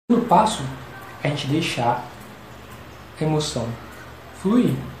primeiro passo é a gente deixar a emoção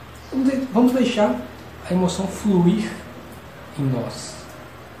fluir. Vamos deixar a emoção fluir em nós.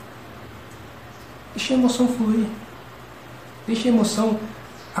 Deixa a emoção fluir. Deixa a emoção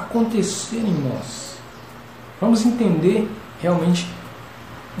acontecer em nós. Vamos entender realmente,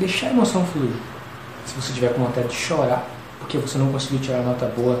 deixar a emoção fluir. Se você tiver com vontade de chorar, porque você não conseguiu tirar nota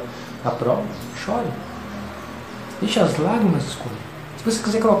boa na prova, chore. Deixe as lágrimas escorrer. Se você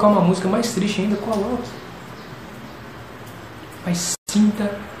quiser colocar uma música mais triste ainda, coloque. Mas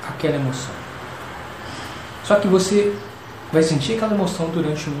sinta aquela emoção. Só que você vai sentir aquela emoção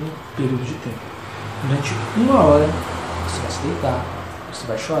durante um período de tempo. Durante 1 hora, você vai se deitar, você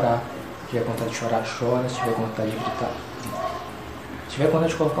vai chorar. Se tiver vontade de chorar, chora. Se tiver vontade de gritar, grita. Se tiver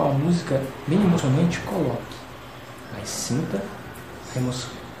vontade de colocar uma música bem emocionante, coloque. Mas sinta a emoção.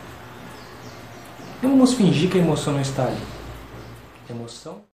 Não vamos fingir que a emoção não está ali. A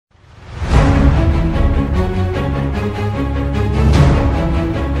emoção